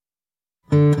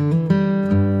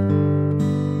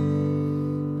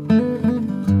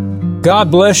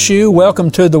God bless you. Welcome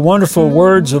to the Wonderful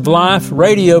Words of Life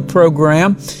radio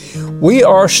program. We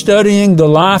are studying the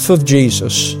life of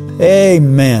Jesus.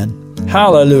 Amen.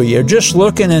 Hallelujah. Just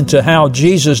looking into how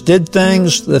Jesus did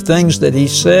things, the things that He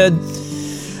said,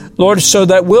 Lord, so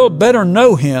that we'll better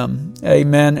know Him.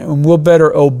 Amen. And we'll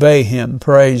better obey Him.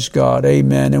 Praise God.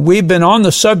 Amen. And we've been on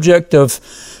the subject of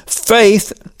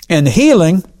faith and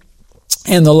healing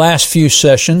in the last few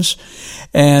sessions.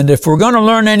 And if we're going to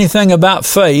learn anything about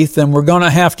faith, then we're going to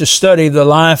have to study the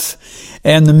life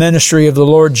and the ministry of the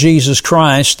Lord Jesus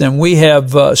Christ. And we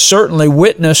have certainly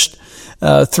witnessed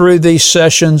through these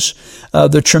sessions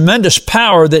the tremendous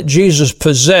power that Jesus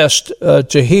possessed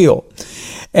to heal.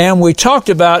 And we talked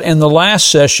about in the last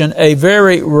session a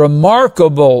very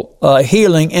remarkable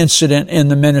healing incident in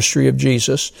the ministry of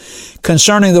Jesus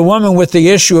concerning the woman with the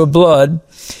issue of blood,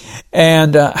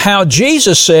 and how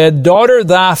Jesus said, "Daughter,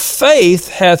 thy faith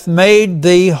hath made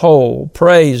thee whole."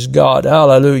 Praise God.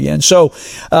 Hallelujah. And so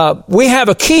we have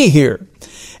a key here.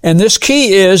 And this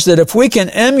key is that if we can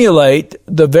emulate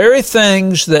the very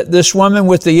things that this woman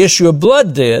with the issue of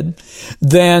blood did,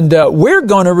 then we're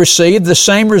going to receive the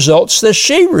same results that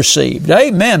she received.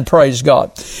 Amen. Praise God.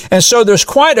 And so there's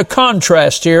quite a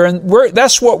contrast here, and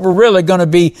that's what we're really going to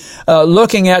be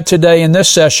looking at today in this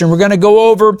session. We're going to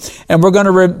go over, and we're going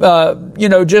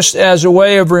to, just as a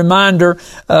way of reminder,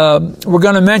 we're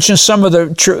going to mention some of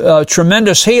the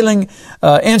tremendous healing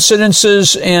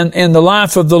incidences in the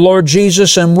life of the Lord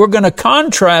Jesus, and we're going to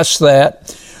contrast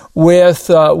that with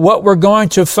what we're going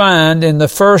to find in the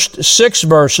first 6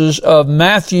 verses of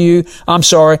Mark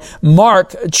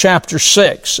chapter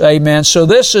 6. Amen. So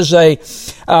this is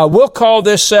we'll call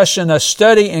this session a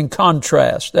study in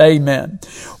contrast. Amen.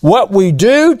 What we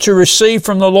do to receive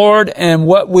from the Lord and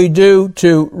what we do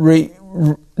to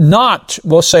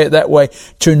we'll say it that way,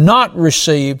 to not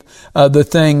receive the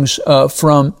things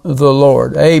from the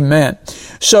Lord. Amen.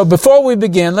 So before we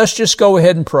begin, let's just go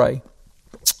ahead and pray.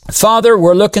 Father,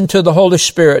 we're looking to the Holy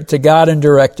Spirit to guide and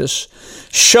direct us.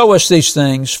 Show us these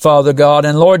things, Father God,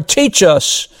 and Lord, teach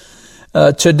us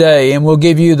today, and we'll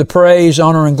give you the praise,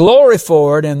 honor, and glory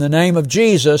for it in the name of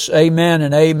Jesus. Amen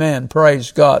and amen.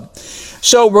 Praise God.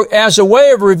 So as a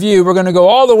way of review, we're going to go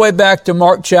all the way back to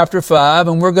Mark chapter 5,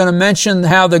 and we're going to mention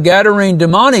how the Gadarene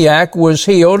demoniac was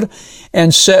healed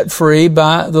and set free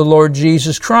by the Lord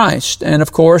Jesus Christ. And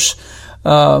of course,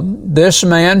 this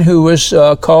man who was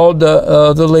called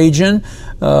the Legion,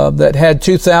 that had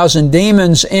 2,000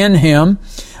 demons in him,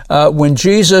 when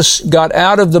Jesus got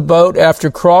out of the boat after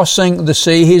crossing the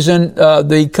sea, he's in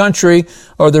the country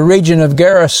or the region of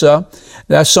Gerasa.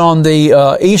 That's on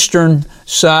the eastern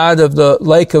side of the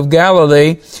Lake of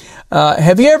Galilee.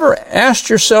 Have you ever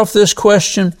asked yourself this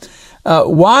question?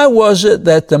 Why was it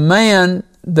that the man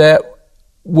that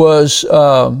was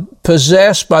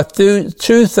possessed by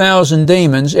 2,000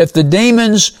 demons, if the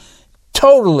demons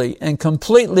totally and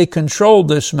completely controlled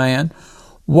this man,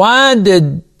 why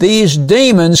did these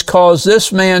demons cause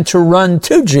this man to run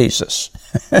to Jesus?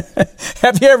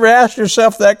 Have you ever asked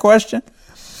yourself that question?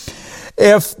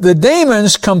 If the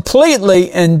demons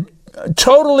completely and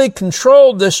totally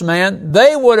controlled this man,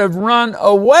 they would have run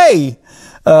away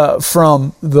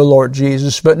from the Lord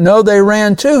Jesus. But no, they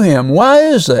ran to Him. Why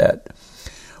is that?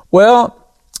 Well,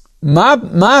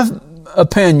 my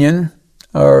opinion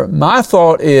or my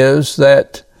thought is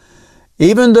that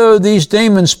even though these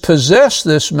demons possessed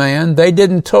this man, they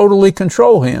didn't totally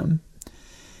control him.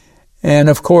 And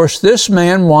of course, this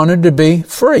man wanted to be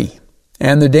free.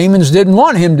 And the demons didn't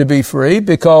want him to be free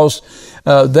because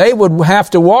they would have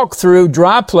to walk through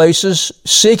dry places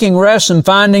seeking rest and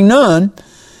finding none.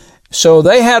 So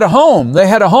they had a home. They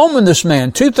had a home in this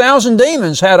man. 2,000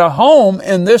 demons had a home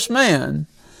in this man.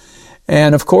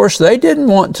 And of course, they didn't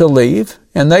want to leave.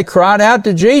 And they cried out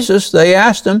to Jesus. They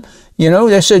asked him,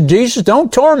 they said, "Jesus,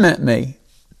 don't torment me."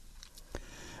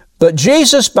 But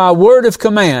Jesus, by word of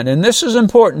command, and this is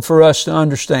important for us to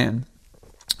understand,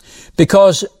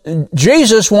 because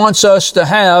Jesus wants us to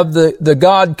have the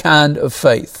God kind of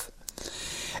faith.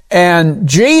 And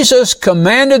Jesus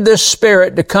commanded this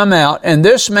spirit to come out, and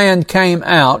this man came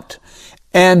out,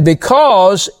 and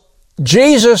because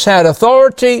Jesus had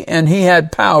authority and He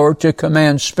had power to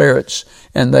command spirits,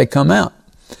 and they come out.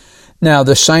 Now,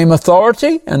 the same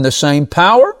authority and the same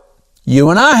power you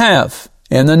and I have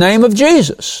in the name of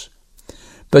Jesus.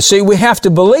 But see, we have to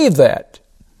believe that.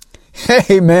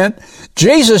 Amen.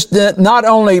 Jesus not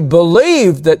only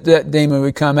believed that demon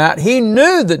would come out, He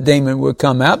knew that demon would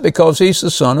come out because He's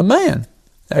the Son of Man.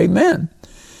 Amen.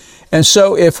 And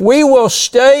so if we will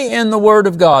stay in the Word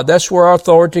of God, that's where our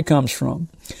authority comes from.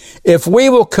 If we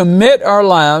will commit our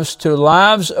lives to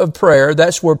lives of prayer,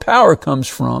 that's where power comes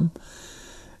from.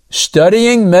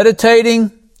 studying,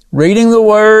 meditating, reading the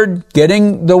Word,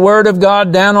 getting the Word of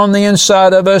God down on the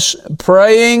inside of us,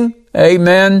 praying,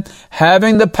 amen,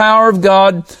 having the power of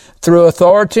God through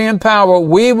authority and power,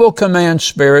 we will command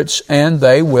spirits and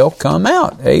they will come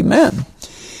out. Amen.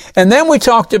 And then we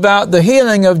talked about the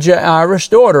healing of Jairus'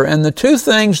 daughter. And the two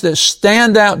things that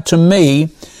stand out to me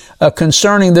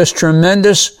concerning this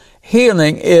tremendous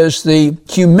healing is the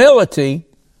humility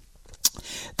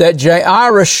that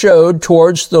Jairus showed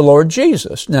towards the Lord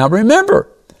Jesus. Now remember,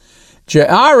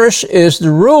 Jairus is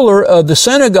the ruler of the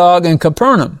synagogue in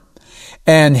Capernaum.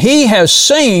 And he has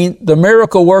seen the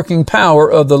miracle working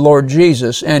power of the Lord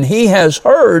Jesus, and he has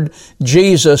heard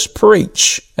Jesus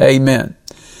preach. Amen.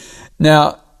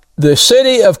 Now, the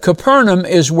city of Capernaum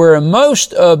is where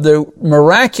most of the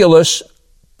miraculous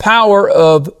power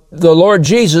of the Lord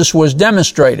Jesus was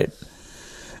demonstrated.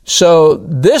 So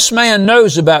this man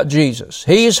knows about Jesus.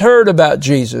 He's heard about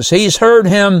Jesus. He's heard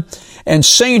him and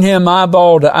seen him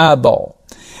eyeball to eyeball.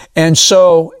 And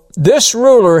so this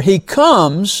ruler, he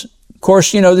comes. Of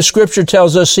course, you know, the scripture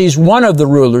tells us he's one of the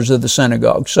rulers of the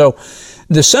synagogue. So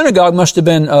the synagogue must have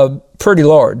been pretty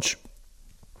large.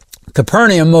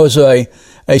 Capernaum was a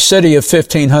city of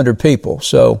 1,500 people.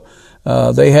 So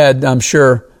they had, I'm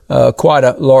sure, quite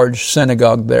a large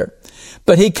synagogue there.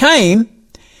 But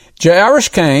Jairus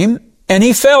came, and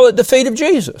he fell at the feet of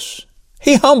Jesus.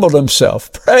 He humbled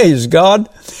himself. Praise God.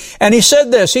 And he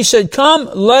said this. He said, "Come,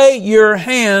 lay your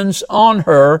hands on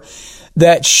her,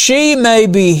 that she may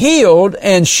be healed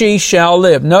and she shall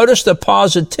live." Notice the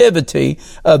positivity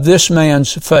of this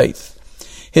man's faith.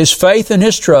 His faith and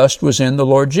his trust was in the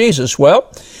Lord Jesus.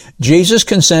 Well, Jesus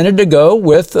consented to go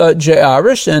with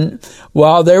Jairus, and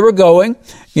while they were going,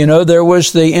 you know, there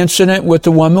was the incident with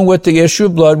the woman with the issue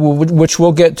of blood, which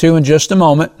we'll get to in just a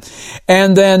moment.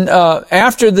 And then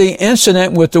after the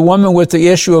incident with the woman with the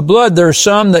issue of blood, there are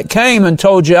some that came and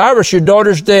told Jairus, "Your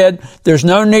daughter's dead. There's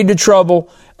no need to trouble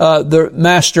the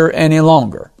master any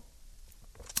longer."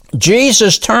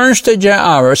 Jesus turns to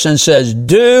Jairus and says,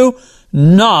 "Do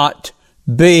not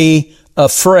be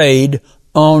afraid,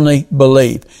 only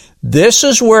believe." This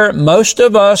is where most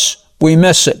of us, we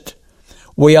miss it.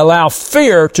 We allow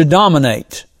fear to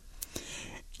dominate.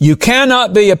 You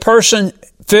cannot be a person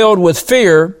filled with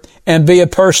fear and be a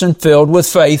person filled with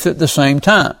faith at the same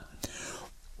time.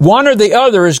 One or the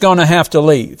other is going to have to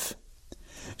leave.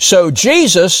 So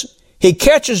Jesus, he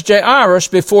catches Jairus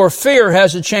before fear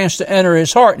has a chance to enter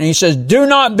his heart. And he says, "Do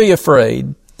not be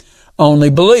afraid, only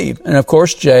believe." And of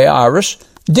course, Jairus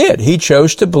did. He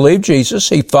chose to believe Jesus.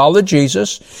 He followed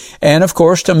Jesus. And of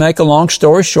course, to make a long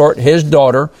story short, his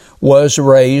daughter was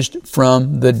raised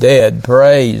from the dead.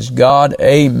 Praise God.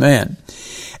 Amen.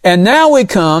 And now we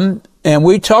come, and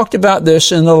we talked about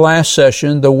this in the last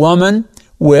session, the woman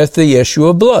with the issue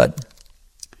of blood.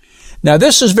 Now,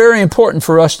 this is very important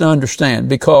for us to understand,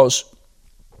 because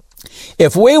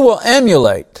if we will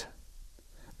emulate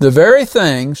the very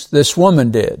things this woman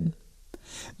did,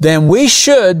 then we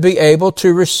should be able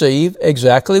to receive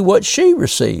exactly what she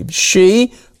received.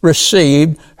 She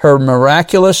received her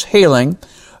miraculous healing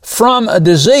from a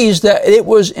disease that it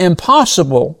was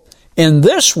impossible in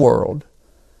this world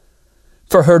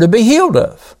for her to be healed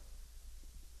of.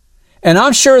 And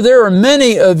I'm sure there are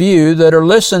many of you that are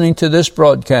listening to this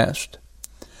broadcast.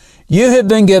 You have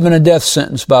been given a death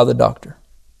sentence by the doctor,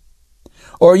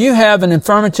 or you have an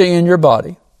infirmity in your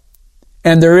body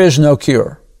and there is no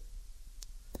cure.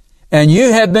 And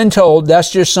you have been told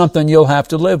that's just something you'll have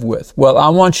to live with. Well, I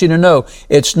want you to know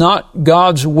it's not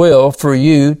God's will for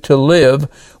you to live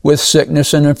with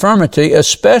sickness and infirmity,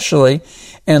 especially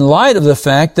in light of the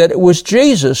fact that it was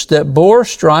Jesus that bore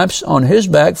stripes on his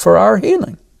back for our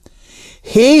healing.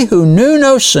 He who knew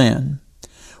no sin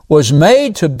was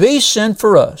made to be sin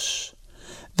for us,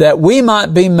 that we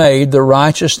might be made the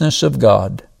righteousness of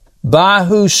God, by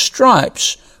whose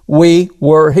stripes we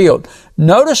were healed.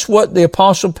 Notice what the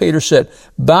Apostle Peter said,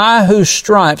 by whose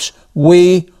stripes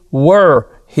we were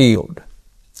healed.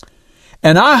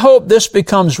 And I hope this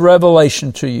becomes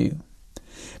revelation to you,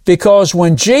 because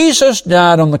when Jesus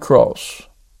died on the cross,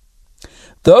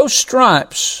 those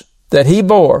stripes that he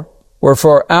bore were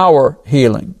for our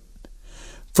healing.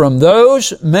 From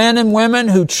those men and women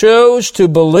who chose to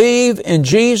believe in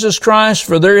Jesus Christ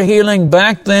for their healing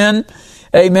back then,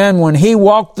 amen, when he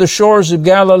walked the shores of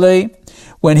Galilee,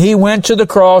 when he went to the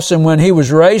cross, and when he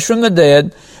was raised from the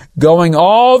dead, going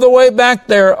all the way back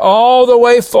there, all the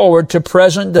way forward to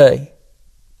present day.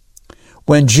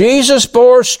 When Jesus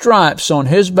bore stripes on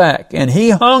his back and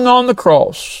he hung on the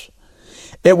cross,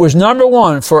 it was number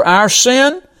one for our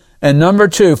sin, and number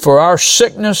two for our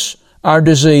sickness, our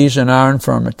disease, and our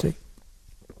infirmity.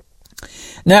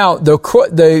 Now,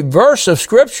 the verse of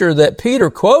Scripture that Peter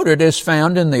quoted is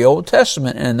found in the Old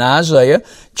Testament in Isaiah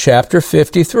chapter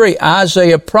 53.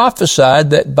 Isaiah prophesied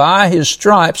that by his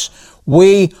stripes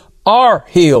we are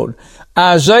healed.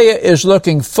 Isaiah is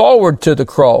looking forward to the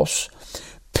cross.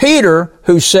 Peter,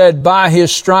 who said by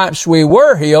his stripes we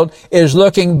were healed, is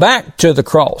looking back to the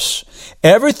cross.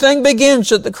 Everything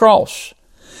begins at the cross.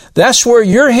 That's where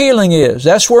your healing is.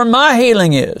 That's where my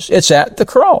healing is. It's at the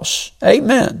cross.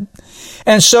 Amen.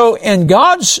 And so and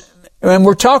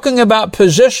we're talking about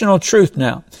positional truth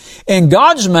now. In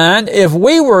God's mind, if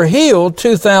we were healed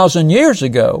 2,000 years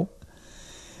ago,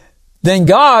 then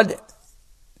God,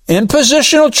 in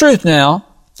positional truth now,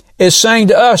 is saying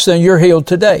to us, then you're healed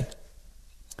today.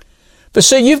 But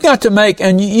see, you've got to make,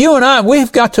 and you and I,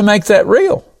 we've got to make that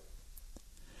real.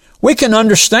 We can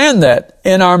understand that.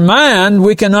 In our mind,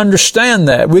 we can understand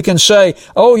that. We can say,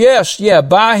 oh yes,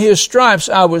 by his stripes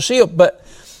I was healed. But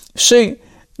see,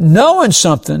 knowing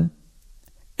something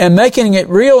and making it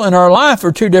real in our life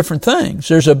are two different things.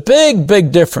 There's a big,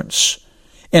 big difference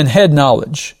in head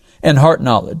knowledge and heart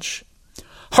knowledge.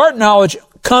 Heart knowledge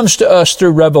comes to us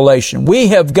through revelation. We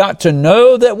have got to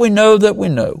know that we know that we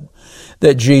know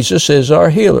that Jesus is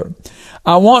our healer.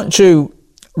 I want to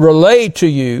relay to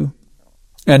you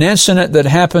an incident that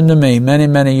happened to me many,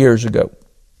 many years ago.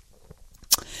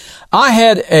 I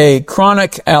had a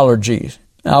chronic allergy.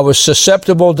 I was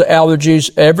susceptible to allergies.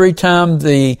 Every time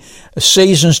the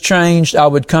seasons changed, I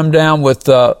would come down with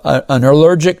an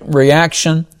allergic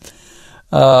reaction.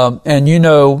 And you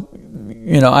know,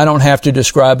 I don't have to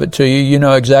describe it to you. You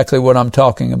know exactly what I'm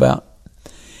talking about.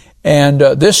 And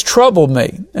this troubled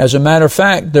me. As a matter of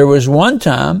fact, there was one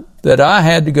time that I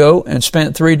had to go and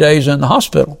spent 3 days in the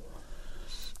hospital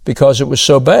because it was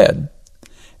so bad.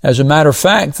 As a matter of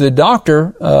fact, the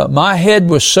doctor, my head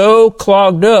was so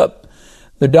clogged up,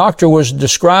 the doctor was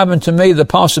describing to me the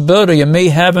possibility of me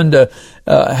having to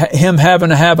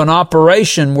have an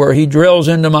operation where he drills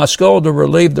into my skull to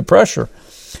relieve the pressure.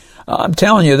 I'm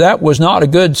telling you, that was not a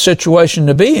good situation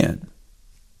to be in.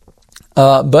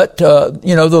 But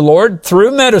the Lord,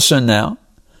 through medicine now,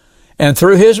 and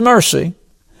through his mercy,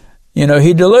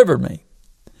 he delivered me.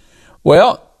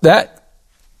 Well, that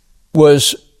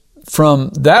was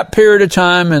from that period of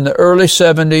time in the early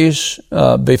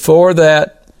 70s, before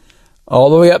that, all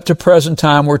the way up to present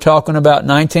time. We're talking about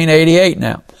 1988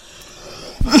 now.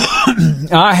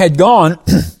 I had gone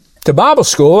to Bible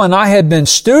school and I had been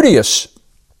studious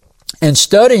and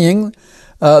studying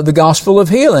the gospel of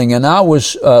healing. And I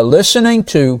was listening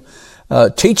to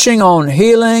teaching on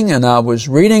healing, and I was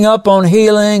reading up on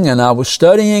healing, and I was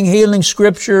studying healing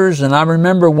scriptures. And I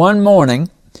remember one morning,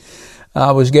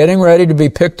 I was getting ready to be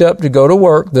picked up to go to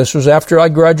work. This was after I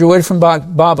graduated from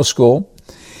Bible school.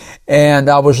 And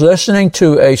I was listening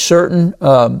to a certain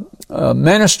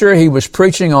minister. He was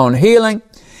preaching on healing.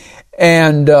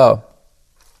 And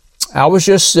I was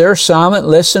just there silent,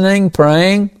 listening,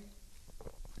 praying.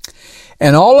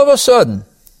 And all of a sudden,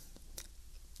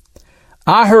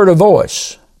 I heard a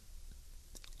voice.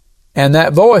 And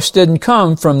that voice didn't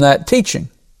come from that teaching.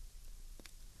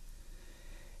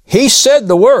 He said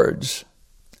the words,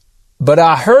 but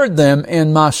I heard them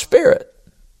in my spirit.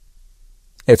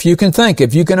 If you can think,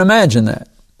 if you can imagine that.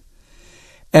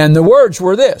 And the words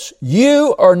were this: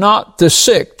 you are not the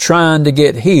sick trying to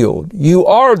get healed. You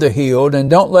are the healed, and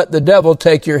don't let the devil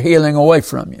take your healing away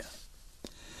from you.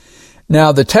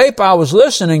 Now, the tape I was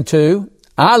listening to,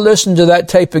 I listened to that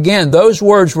tape again. Those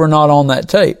words were not on that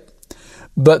tape.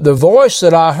 But the voice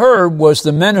that I heard was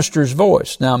the minister's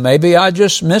voice. Now, maybe I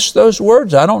just missed those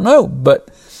words. I don't know. But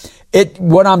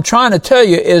what I'm trying to tell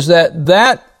you is that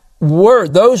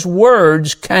those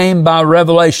words came by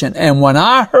revelation. And when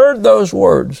I heard those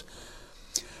words,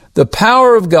 the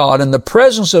power of God and the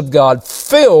presence of God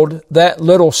filled that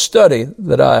little study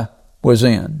that I was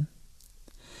in.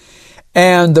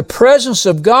 And the presence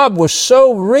of God was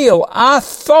so real, I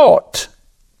thought,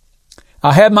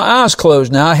 I had my eyes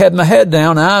closed now, I had my head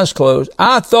down, eyes closed.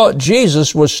 I thought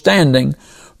Jesus was standing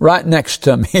right next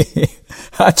to me.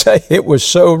 I tell you, it was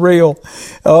so real.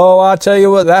 Oh, I tell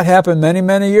you what, that happened many,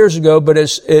 many years ago, but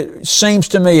it seems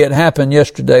to me it happened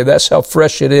yesterday. That's how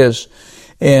fresh it is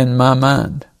in my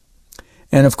mind.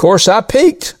 And of course, I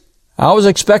peeked. I was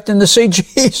expecting to see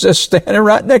Jesus standing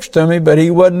right next to me, but he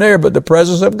wasn't there, but the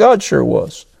presence of God sure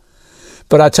was.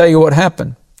 But I tell you what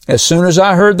happened. As soon as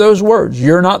I heard those words,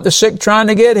 you're not the sick trying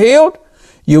to get healed.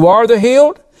 You are the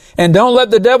healed. And don't let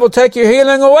the devil take your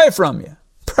healing away from you.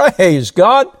 Praise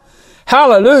God.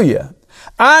 Hallelujah.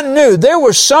 I knew there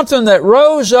was something that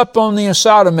rose up on the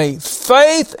inside of me.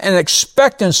 Faith and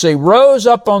expectancy rose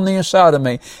up on the inside of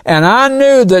me. And I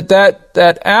knew that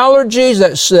allergies,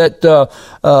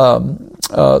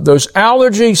 those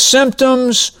allergy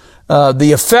symptoms,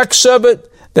 the effects of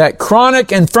it, that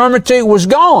chronic infirmity was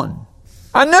gone.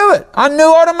 I knew it. I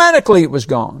knew automatically it was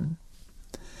gone.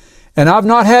 And I've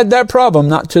not had that problem,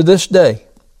 not to this day.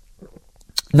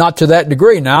 Not to that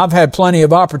degree. Now, I've had plenty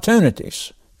of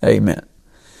opportunities. Amen.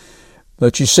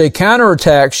 But you see,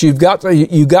 counterattacks, you've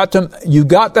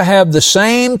got to have the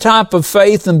same type of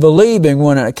faith and believing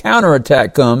when a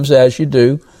counterattack comes as you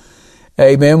do,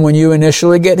 amen, when you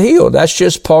initially get healed. That's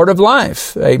just part of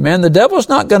life. Amen. The devil's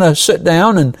not going to sit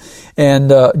down and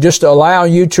just allow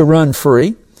you to run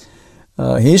free.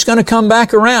 He's going to come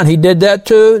back around. He did that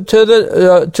to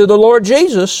the Lord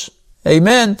Jesus.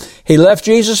 Amen. He left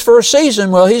Jesus for a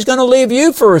season. Well, he's going to leave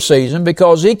you for a season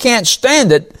because he can't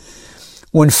stand it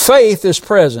when faith is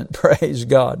present. Praise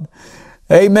God.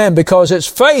 Amen. Because it's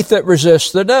faith that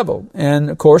resists the devil.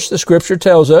 And of course, the scripture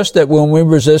tells us that when we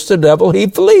resist the devil, he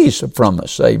flees from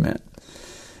us. Amen.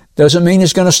 Doesn't mean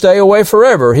he's going to stay away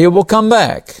forever. He will come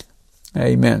back.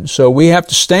 Amen. So we have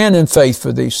to stand in faith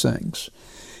for these things.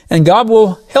 And God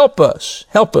will help us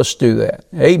do that.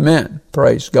 Amen.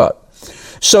 Praise God.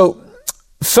 So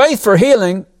faith for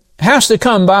healing has to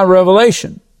come by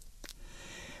revelation.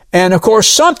 And of course,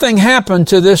 something happened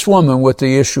to this woman with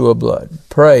the issue of blood.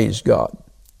 Praise God.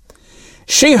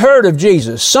 She heard of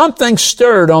Jesus. Something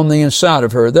stirred on the inside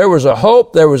of her. There was a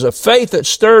hope. There was a faith that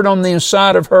stirred on the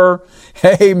inside of her.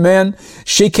 Amen.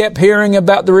 She kept hearing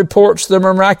about the reports, the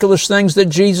miraculous things that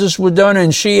Jesus was doing.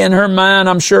 And she, in her mind,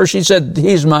 I'm sure she said,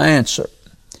 he's my answer.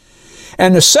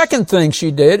 And the second thing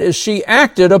she did is she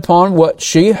acted upon what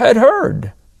she had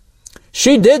heard.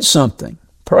 She did something.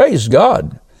 Praise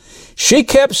God. She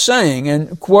kept saying, and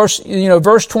of course,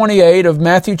 verse 28 of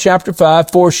Matthew chapter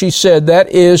 5, for she said, that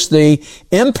is the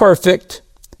imperfect,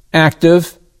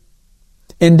 active,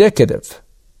 indicative.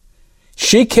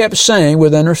 She kept saying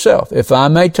within herself, if I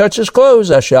may touch his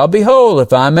clothes, I shall be whole.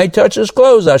 If I may touch his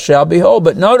clothes, I shall be whole.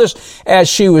 But notice, as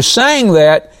she was saying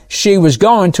that, she was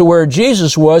going to where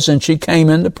Jesus was, and she came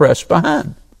in the press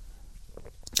behind.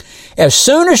 As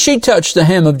soon as she touched the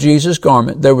hem of Jesus'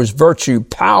 garment, there was virtue,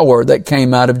 power that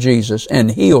came out of Jesus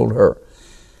and healed her.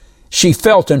 She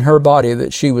felt in her body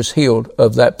that she was healed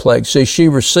of that plague. See, she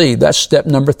received. That's step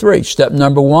number 3. Step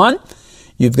number 1,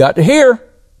 you've got to hear.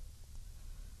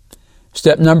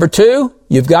 Step number 2,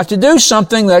 you've got to do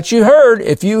something that you heard.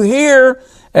 If you hear,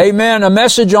 amen, a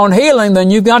message on healing,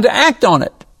 then you've got to act on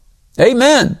it.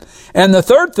 Amen. And the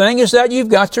third thing is that you've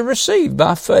got to receive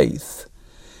by faith.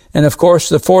 And of course,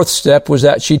 the fourth step was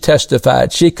that she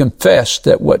testified. She confessed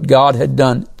that what God had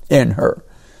done in her.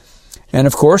 And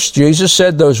of course, Jesus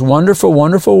said those wonderful,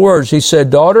 wonderful words. He said,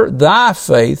 daughter, thy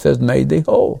faith has made thee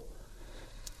whole.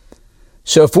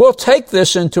 So if we'll take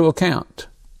this into account,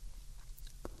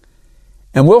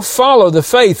 and we'll follow the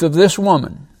faith of this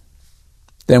woman,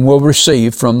 then we'll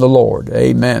receive from the Lord.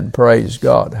 Amen. Praise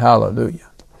God. Hallelujah.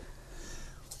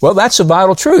 Well, that's a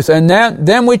vital truth. And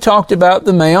then we talked about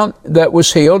the man that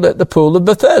was healed at the pool of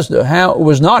Bethesda. How it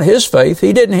was not his faith.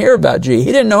 He didn't hear about Jesus.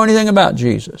 He didn't know anything about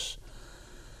Jesus.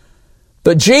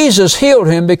 But Jesus healed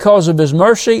him because of his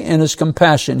mercy and his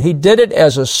compassion. He did it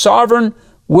as a sovereign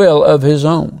will of his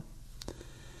own.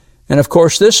 And of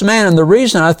course, this man, and the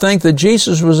reason I think that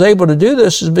Jesus was able to do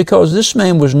this is because this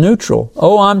man was neutral.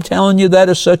 Oh, I'm telling you, that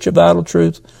is such a vital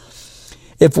truth.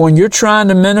 If when you're trying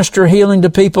to minister healing to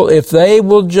people, if they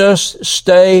will just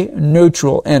stay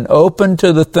neutral and open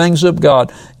to the things of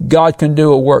God, God can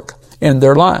do a work in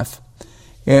their life.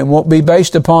 It won't be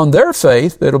based upon their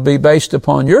faith. It'll be based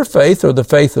upon your faith or the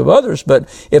faith of others. But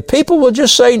if people will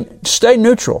just stay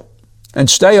neutral and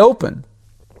stay open,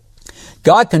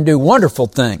 God can do wonderful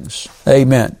things.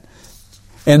 Amen.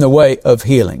 In the way of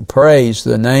healing. Praise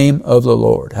the name of the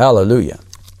Lord. Hallelujah.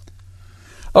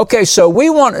 Okay, so we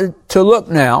want to look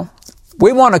now.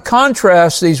 We want to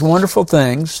contrast these wonderful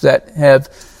things that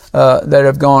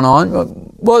have gone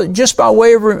on. Well, just by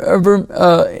way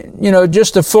of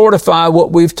just to fortify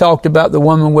what we've talked about, the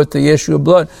woman with the issue of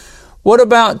blood. What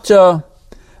about the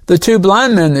two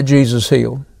blind men that Jesus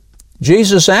healed?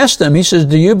 Jesus asked them, he says,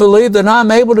 do you believe that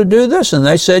I'm able to do this? And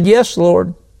they said, yes,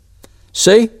 Lord.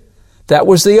 See, that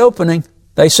was the opening.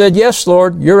 They said, yes,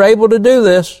 Lord, you're able to do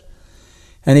this.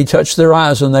 And he touched their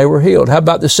eyes and they were healed. How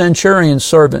about the centurion's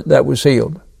servant that was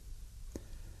healed?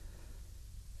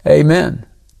 Amen.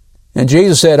 And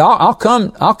Jesus said, I'll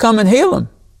come and heal him.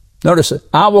 Notice it.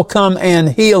 I will come and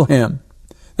heal him.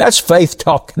 That's faith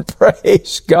talking.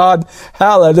 Praise God.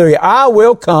 Hallelujah. I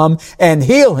will come and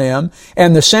heal him.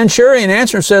 And the centurion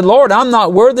answered and said, Lord, I'm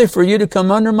not worthy for you to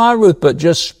come under my roof, but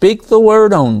just speak the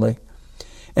word only,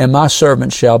 and my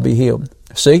servant shall be healed.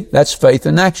 See, that's faith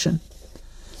in action.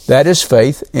 That is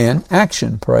faith in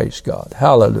action. Praise God.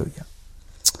 Hallelujah.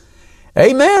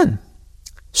 Amen.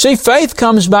 See, faith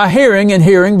comes by hearing, and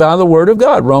hearing by the word of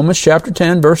God. Romans chapter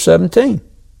 10, verse 17.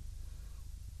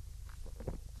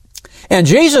 And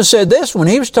Jesus said this when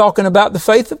he was talking about the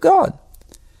faith of God.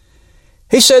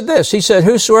 He said this, he said,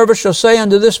 whosoever shall say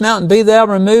unto this mountain, be thou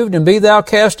removed, and be thou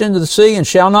cast into the sea, and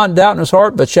shall not doubt in his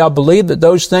heart, but shall believe that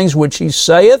those things which he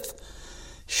saith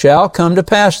shall come to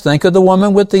pass. Think of the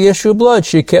woman with the issue of blood.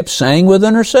 She kept saying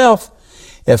within herself,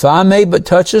 if I may but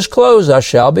touch his clothes, I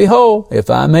shall be whole. If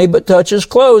I may but touch his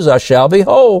clothes, I shall be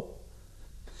whole.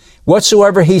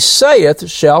 Whatsoever he saith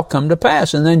shall come to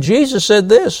pass. And then Jesus said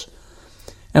this,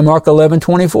 in Mark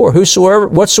 11:24,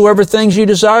 whatsoever things you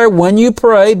desire, when you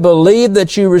pray, believe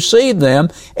that you receive them,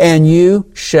 and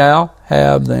you shall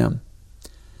have them.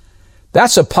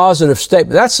 That's a positive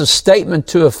statement. That's a statement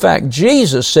to a fact.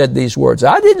 Jesus said these words.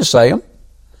 I didn't say them.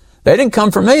 They didn't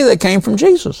come from me. They came from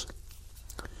Jesus.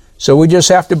 So we just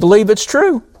have to believe it's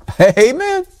true.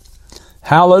 Amen.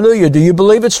 Hallelujah. Do you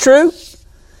believe it's true?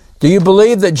 Do you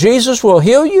believe that Jesus will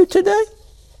heal you today?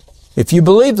 If you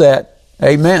believe that,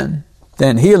 amen,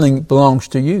 then healing belongs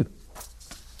to you.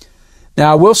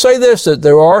 Now, I will say this, that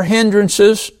there are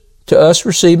hindrances to us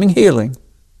receiving healing.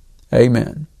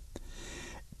 Amen.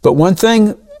 But one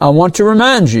thing I want to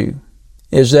remind you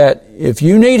is that if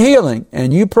you need healing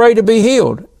and you pray to be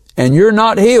healed and you're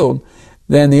not healed,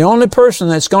 then the only person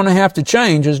that's going to have to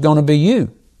change is going to be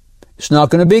you. It's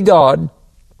not going to be God.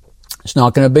 It's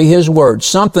not going to be His Word.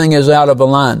 Something is out of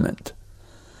alignment.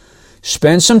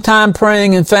 Spend some time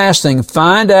praying and fasting.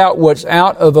 Find out what's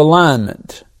out of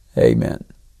alignment. Amen.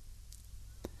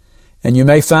 And you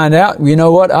may find out, you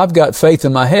know what, I've got faith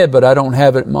in my head, but I don't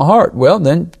have it in my heart. Well,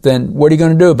 then what are you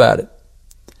going to do about it?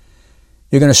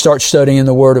 You're going to start studying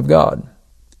the Word of God.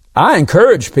 I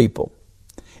encourage people,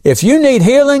 if you need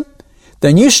healing,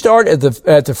 then you start at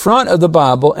the front of the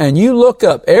Bible and you look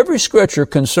up every scripture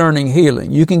concerning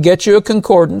healing. You can get you a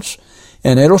concordance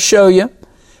and it'll show you.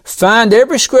 Find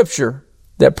every scripture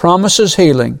that promises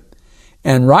healing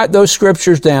and write those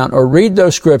scriptures down or read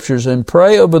those scriptures and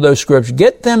pray over those scriptures.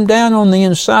 Get them down on the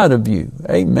inside of you.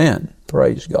 Amen.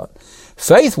 Praise God.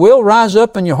 Faith will rise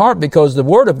up in your heart because the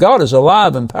Word of God is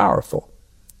alive and powerful.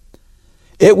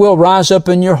 It will rise up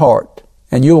in your heart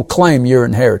and you will claim your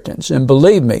inheritance. And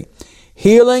believe me,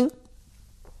 healing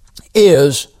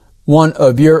is one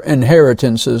of your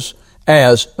inheritances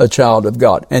as a child of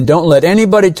God. And don't let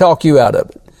anybody talk you out of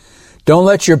it. Don't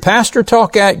let your pastor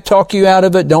talk you out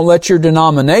of it. Don't let your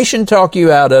denomination talk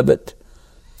you out of it.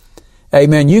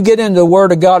 Amen. You get into the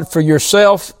Word of God for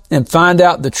yourself and find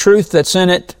out the truth that's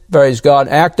in it. Praise God.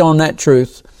 Act on that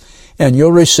truth and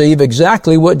you'll receive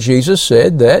exactly what Jesus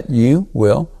said that you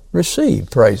will receive.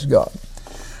 Praise God.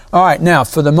 All right. Now,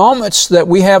 for the moments that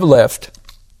we have left,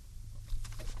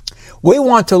 we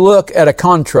want to look at a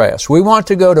contrast. We want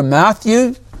to go to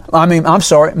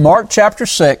Mark chapter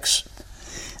 6.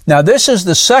 Now, this is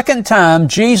the second time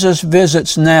Jesus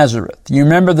visits Nazareth. You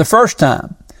remember the first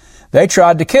time? They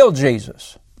tried to kill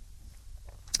Jesus.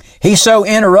 He so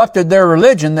interrupted their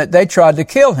religion that they tried to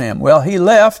kill him. Well, he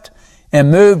left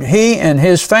and moved, he and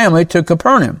his family, to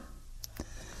Capernaum.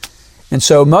 And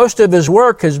so most of his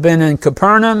work has been in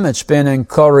Capernaum, it's been in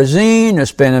Chorazin,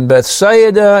 it's been in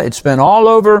Bethsaida, it's been all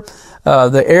over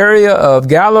the area of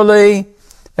Galilee,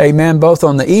 amen, both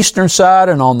on the eastern side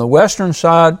and on the western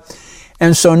side.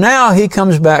 And so now he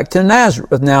comes back to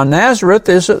Nazareth. Now Nazareth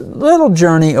is a little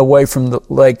journey away from the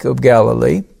Lake of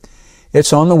Galilee.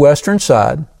 It's on the western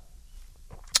side.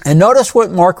 And notice what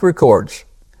Mark records,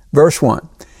 verse 1.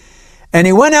 And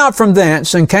he went out from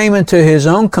thence and came into his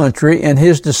own country, and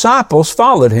his disciples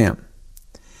followed him.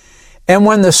 And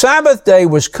when the Sabbath day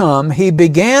was come, he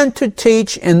began to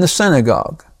teach in the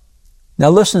synagogue. Now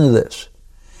listen to this.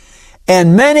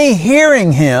 And many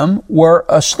hearing him were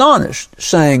astonished,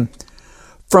 saying,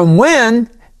 from when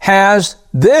has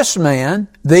this man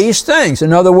these things?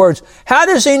 In other words, how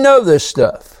does he know this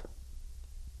stuff?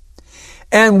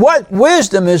 And what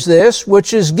wisdom is this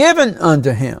which is given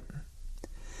unto him,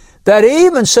 that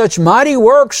even such mighty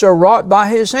works are wrought by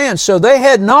his hands? So they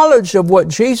had knowledge of what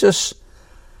Jesus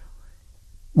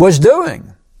was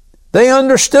doing. They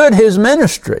understood his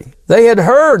ministry. They had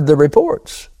heard the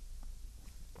reports.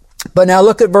 But now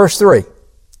look at verse 3.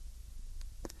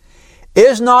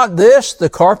 Is not this the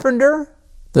carpenter,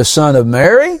 the son of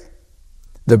Mary,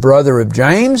 the brother of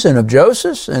James and of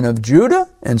Joseph and of Judah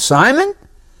and Simon?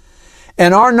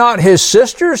 And are not his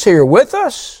sisters here with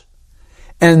us?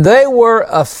 And they were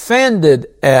offended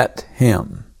at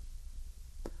him.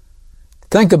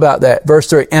 Think about that. Verse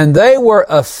 3. And they were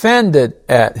offended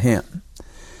at him.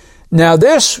 Now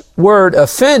this word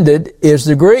offended is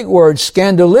the Greek word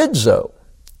scandalizo.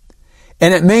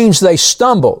 And it means they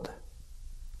stumbled.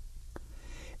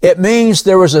 It means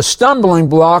there was a stumbling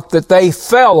block that they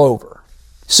fell over.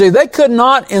 See, they could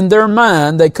not, in their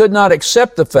mind, they could not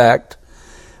accept the fact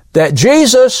that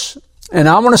Jesus, and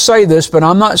I want to say this, but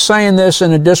I'm not saying this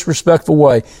in a disrespectful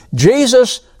way,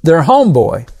 Jesus, their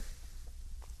homeboy,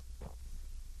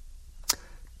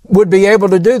 would be able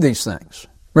to do these things.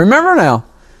 Remember now,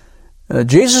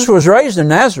 Jesus was raised in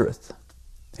Nazareth.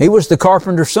 He was the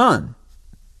carpenter's son.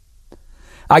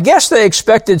 I guess they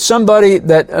expected somebody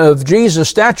that of Jesus'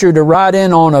 stature to ride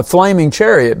in on a flaming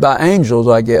chariot by angels,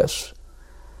 I guess.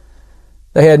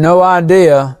 They had no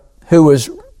idea who was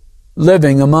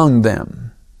living among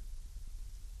them.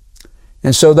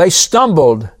 And so they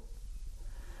stumbled,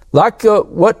 like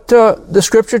what the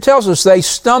Scripture tells us, they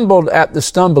stumbled at the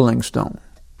stumbling stone.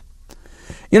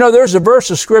 You know, there's a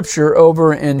verse of Scripture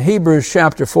over in Hebrews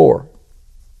chapter 4.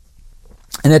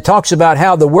 And it talks about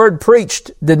how the word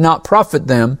preached did not profit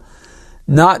them,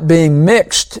 not being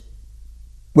mixed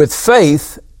with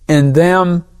faith in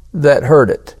them that heard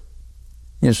it.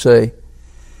 You see,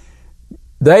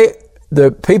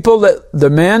 the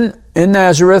men in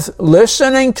Nazareth,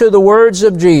 listening to the words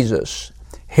of Jesus,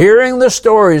 hearing the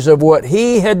stories of what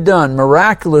he had done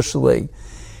miraculously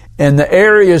in the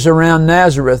areas around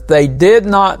Nazareth, they did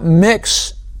not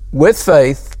mix with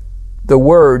faith the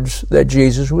words that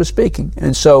Jesus was speaking.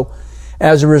 And so,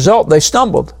 as a result, they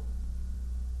stumbled.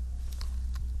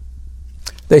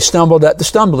 They stumbled at the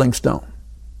stumbling stone.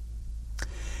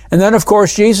 And then, of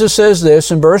course, Jesus says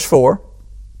this in verse 4.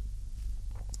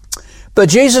 But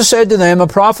Jesus said to them, a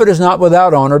prophet is not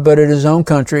without honor, but in his own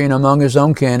country and among his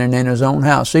own kin and in his own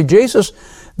house. See, Jesus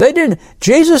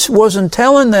wasn't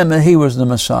telling them that he was the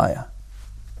Messiah.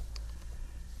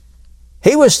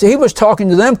 He was talking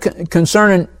to them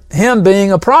concerning him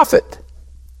being a prophet.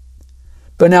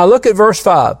 But now look at verse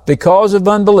 5. Because of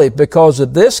unbelief, because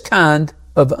of this kind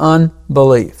of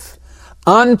unbelief,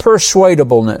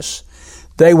 unpersuadableness,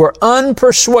 they were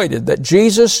unpersuaded that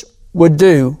Jesus would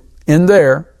do in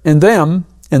them, in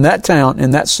that town,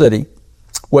 in that city,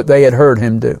 what they had heard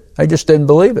him do. They just didn't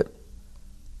believe it.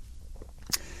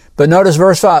 But notice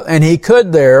verse 5. And he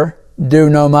could there do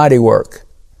no mighty work,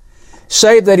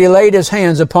 save that he laid his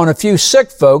hands upon a few sick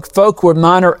folk with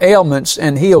minor ailments,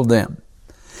 and healed them.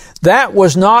 That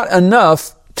was not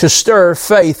enough to stir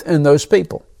faith in those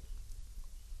people.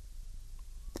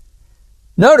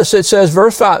 Notice it says,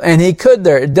 verse 5, and he could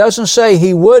there. It doesn't say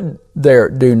he would there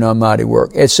do no mighty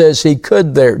work. It says he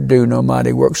could there do no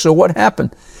mighty work. So what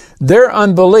happened? Their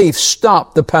unbelief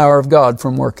stopped the power of God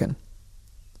from working.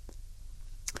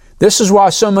 This is why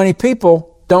so many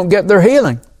people don't get their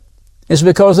healing. It's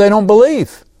because they don't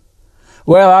believe.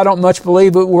 Well, I don't much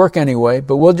believe it would work anyway,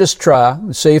 but we'll just try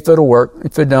and see if it'll work.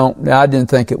 If it don't, I didn't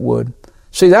think it would.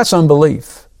 See, that's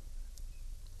unbelief.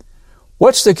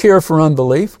 What's the cure for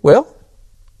unbelief? Well,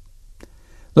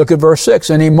 look at verse 6.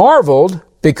 And he marveled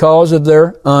because of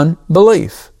their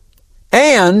unbelief.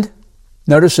 And,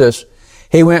 notice this,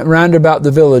 he went round about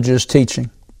the villages teaching.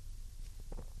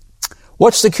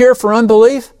 What's the cure for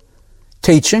unbelief?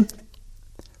 Teaching.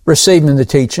 Receiving the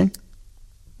teaching.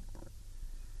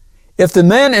 If the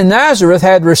men in Nazareth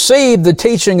had received the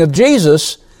teaching of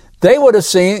Jesus, they would have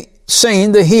seen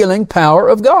the healing power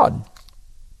of God.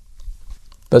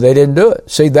 But they didn't do it.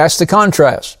 See, that's the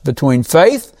contrast between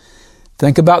faith.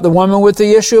 Think about the woman with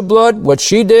the issue of blood, what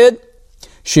she did.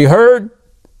 She heard,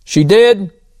 she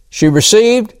did, she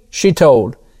received, she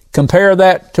told. Compare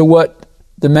that to what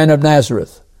the men of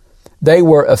Nazareth. They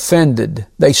were offended.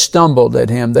 They stumbled at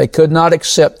him. They could not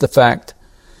accept the fact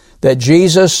that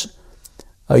Jesus,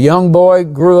 a young boy,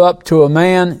 grew up to a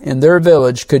man in their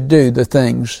village, could do the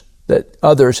things that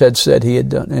others had said he had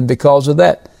done. And because of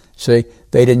that, see,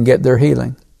 they didn't get their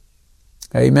healing.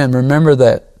 Amen. Remember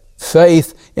that.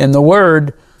 Faith in the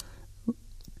Word,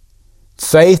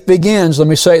 faith begins, let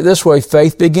me say it this way,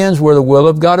 faith begins where the will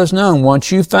of God is known.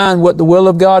 Once you find what the will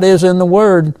of God is in the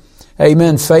Word,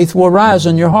 amen, faith will rise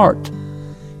in your heart.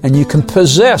 And you can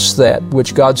possess that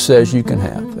which God says you can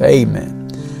have. Amen.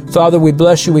 Father, we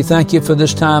bless you. We thank you for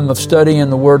this time of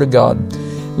studying the Word of God.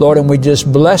 Lord, and we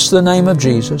just bless the name of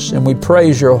Jesus, and we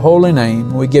praise your holy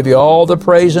name. We give you all the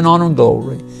praise and honor and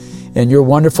glory. In your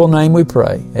wonderful name we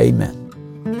pray. Amen.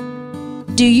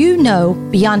 Do you know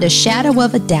beyond a shadow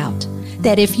of a doubt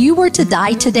that if you were to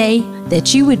die today,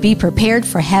 that you would be prepared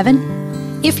for heaven?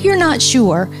 If you're not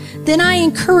sure, then I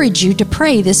encourage you to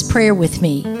pray this prayer with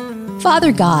me.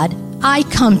 Father God, I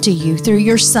come to you through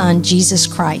your Son, Jesus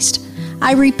Christ.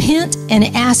 I repent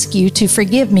and ask you to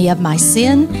forgive me of my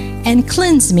sin and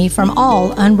cleanse me from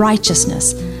all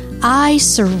unrighteousness. I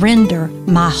surrender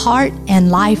my heart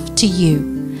and life to you.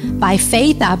 By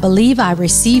faith, I believe I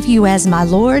receive you as my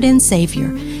Lord and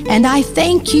Savior, and I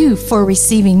thank you for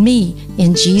receiving me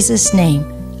in Jesus' name.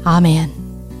 Amen.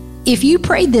 If you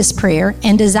prayed this prayer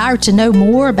and desire to know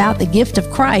more about the gift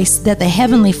of Christ that the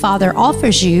Heavenly Father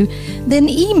offers you, then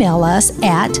email us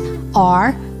at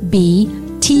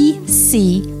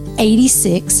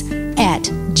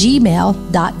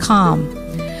rbtc86@gmail.com.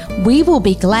 We will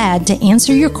be glad to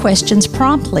answer your questions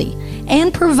promptly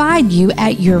and provide you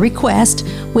at your request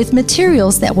with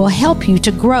materials that will help you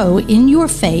to grow in your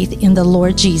faith in the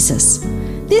Lord Jesus.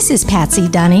 This is Patsy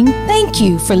Dunning. Thank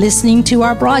you for listening to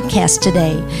our broadcast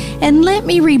today. And let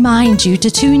me remind you to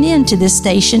tune in to this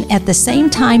station at the same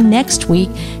time next week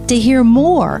to hear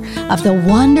more of the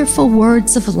wonderful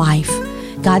words of life.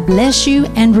 God bless you,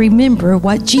 and remember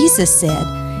what Jesus said.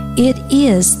 It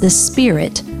is the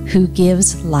Spirit who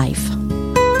gives life.